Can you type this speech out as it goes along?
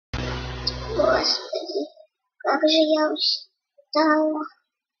Господи, как же я устала.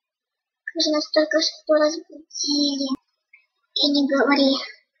 Как же нас только что разбудили. И не говори.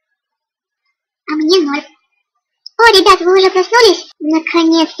 А мне 0. О, ребят, вы уже проснулись?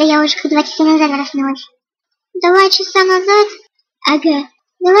 Наконец-то я уже 2 часа назад проснулась. 2 часа назад? Ага.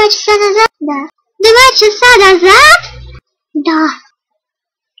 2 часа назад? Да. 2 часа назад? Да.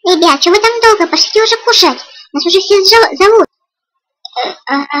 Ребят, что вы там долго? Пошлите уже кушать. Нас уже все зовут.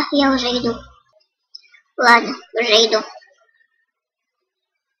 Я уже иду. Ладно, уже иду.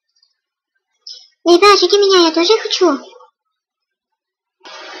 Ребят, ждите меня, я тоже хочу.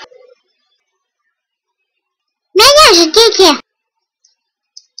 Меня ждите!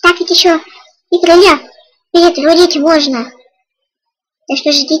 Так ведь еще и крылья перетрудить можно. Так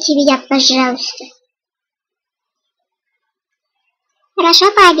что ждите меня, пожалуйста.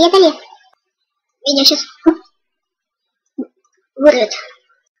 Хорошо, пообедали. Меня сейчас вырвет.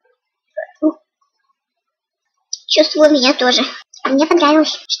 Чувствую, меня тоже. А мне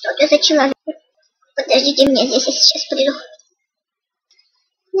понравилось. Что это за человек? Подождите меня здесь, я сейчас приду.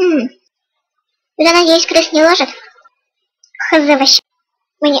 Я надеюсь, крыс не ложит. Хз вообще.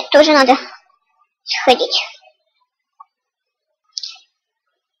 Мне тоже надо сходить.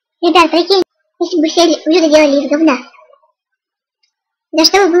 Ребят, прикинь, если бы все блюда делали из говна. Да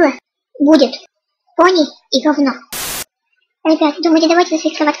что бы было? Будет. Пони и говно. Ребят, думаете, давайте на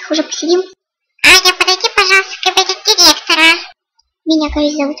своих кроватках уже посидим? Аня, подойди, пожалуйста, к кабинету директора. Меня,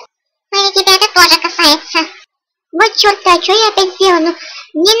 кажется, зовут. Ну и тебя это тоже касается. Вот черт, а что я опять сделала?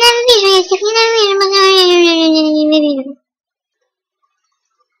 Ну, ненавижу я всех, ненавижу.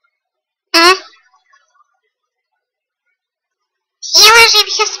 А? Все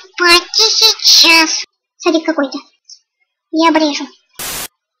ложимся спать сейчас. Садик какой-то. Я обрежу.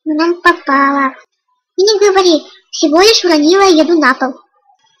 Но нам попало. И не говори, всего лишь уронила еду на пол.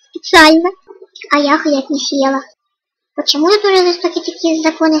 Специально. А я хлеб не съела. Почему тут уже жестокие такие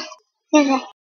законы?